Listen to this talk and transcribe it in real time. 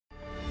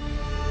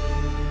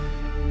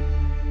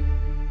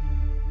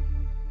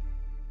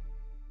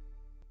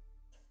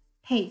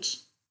Page.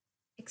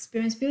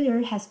 Experience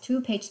Builder has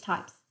two page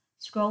types,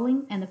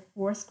 scrolling and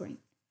full screen.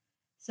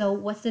 So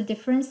what's the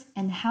difference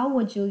and how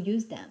would you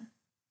use them?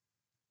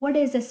 What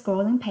is a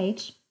scrolling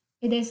page?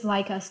 It is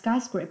like a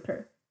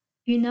skyscraper.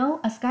 You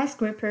know, a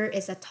skyscraper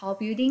is a tall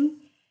building.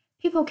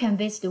 People can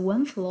visit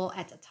one floor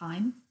at a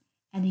time,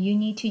 and you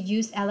need to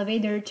use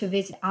elevator to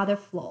visit other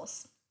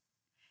floors.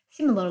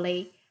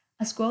 Similarly,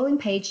 a scrolling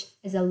page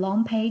is a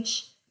long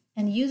page,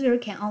 and user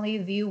can only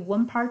view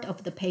one part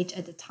of the page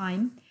at a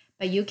time,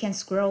 but you can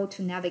scroll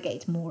to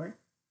navigate more.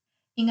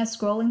 In a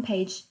scrolling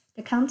page,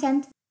 the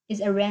content is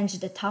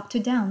arranged top to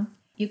down.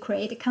 You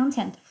create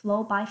content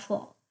flow by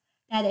flow,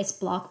 that is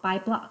block by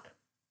block.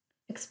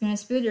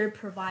 Experience Builder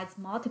provides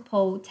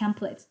multiple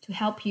templates to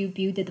help you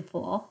build the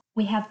flow.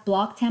 We have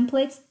block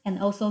templates and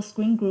also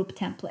screen group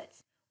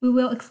templates. We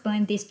will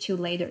explain these two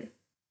later.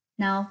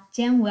 Now,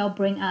 Jen will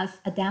bring us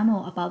a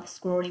demo about the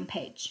scrolling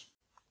page.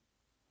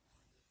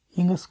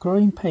 In a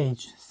scrolling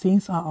page,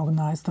 things are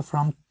organized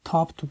from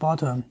top to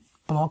bottom,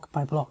 block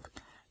by block.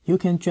 You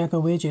can drag a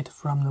widget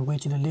from the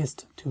widget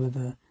list to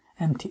the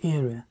empty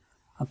area.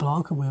 A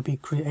block will be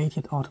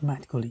created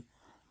automatically.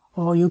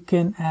 Or you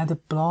can add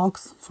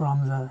blocks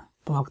from the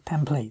block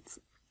templates.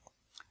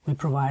 We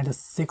provide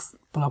 6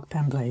 block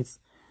templates,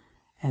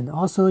 and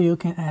also you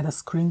can add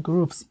screen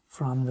groups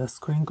from the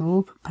screen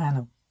group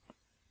panel.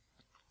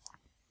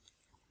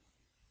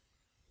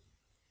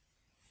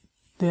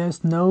 There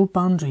is no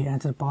boundary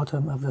at the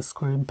bottom of the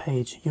screen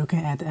page. You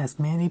can add as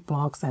many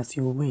blocks as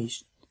you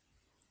wish.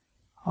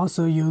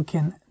 Also, you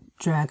can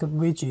drag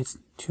widgets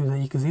to the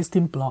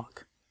existing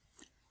block.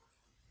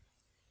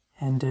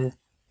 And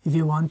if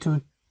you want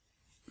to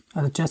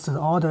adjust the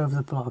order of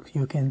the block,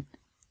 you can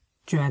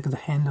drag the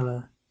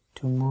handler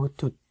to move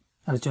to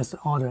adjust the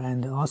order,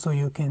 and also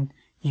you can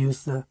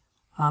use the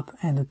up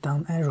and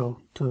down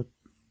arrow to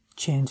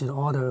change the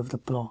order of the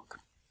block.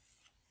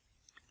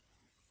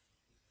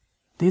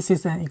 This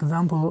is an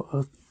example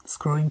of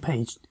scrolling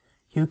page.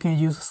 You can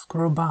use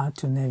scroll bar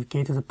to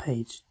navigate the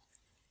page.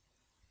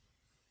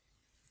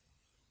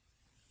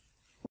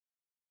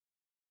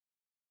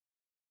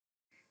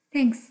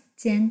 Thanks,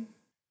 Jen.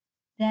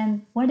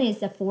 Then what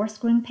is a full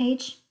screen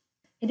page?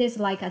 It is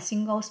like a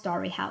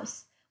single-story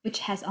house, which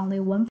has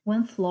only one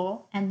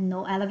floor and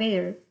no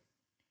elevator.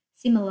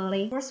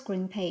 Similarly, full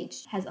screen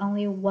page has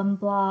only one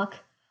block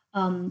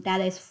that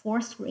is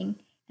full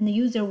screen, and the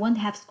user won't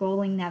have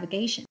scrolling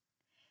navigation.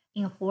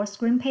 In a full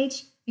screen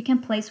page, you can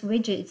place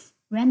widgets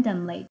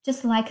randomly,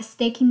 just like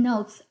sticky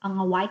notes on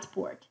a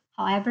whiteboard.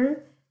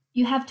 However,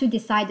 you have to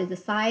decide the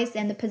size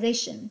and the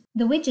position.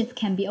 The widgets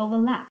can be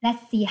overlapped.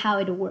 Let's see how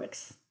it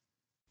works.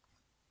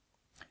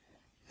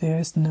 There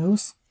is no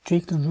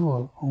strict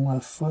rule on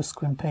a full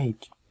screen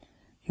page.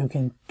 You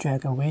can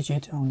drag a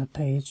widget on the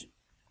page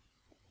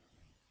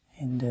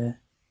and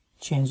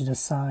change the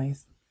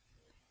size.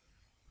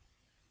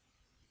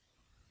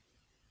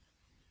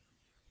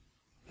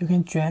 You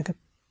can drag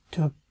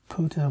to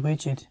put the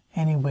widget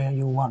anywhere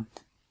you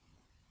want.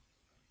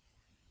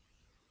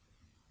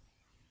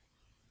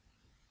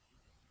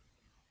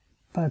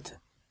 But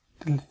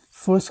the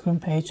full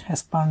screen page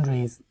has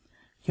boundaries.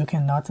 You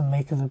cannot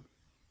make the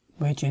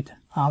widget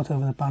out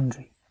of the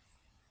boundary.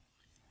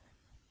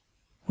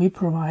 We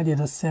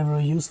provided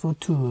several useful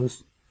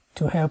tools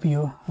to help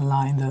you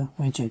align the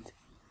widget.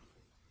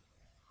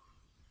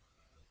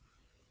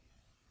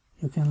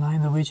 You can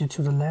align the widget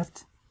to the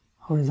left,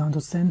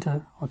 horizontal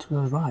center, or to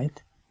the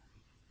right,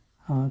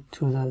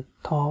 to the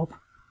top,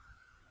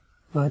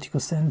 vertical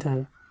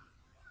center,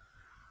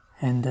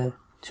 and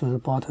to the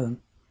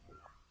bottom.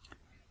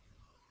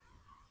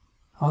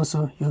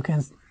 Also, you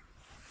can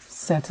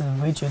set the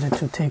widget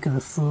to take the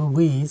full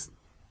width,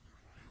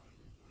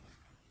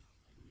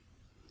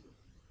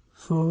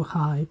 full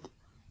height,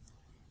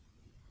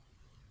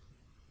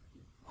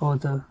 or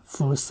the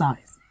full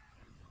size.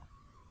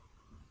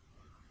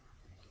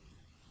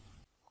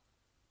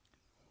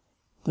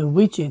 The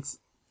widgets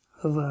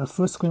of a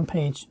full screen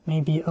page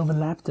may be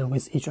overlapped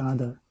with each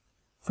other.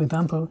 For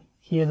example,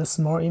 here the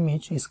small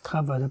image is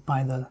covered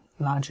by the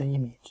larger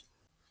image.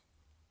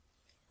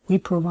 We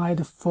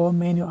provide 4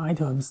 menu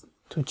items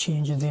to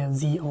change their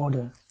Z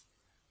order.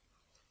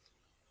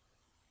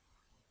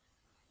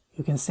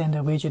 You can send a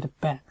widget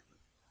back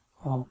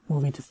or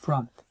move it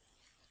front.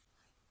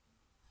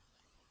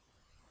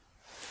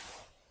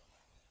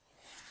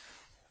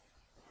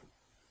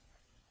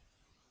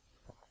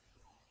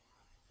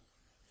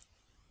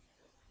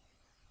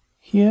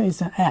 Here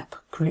is an app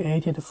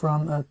created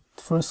from a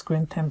full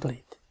screen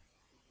template.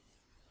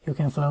 You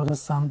can float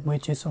some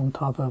widgets on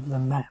top of the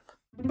map.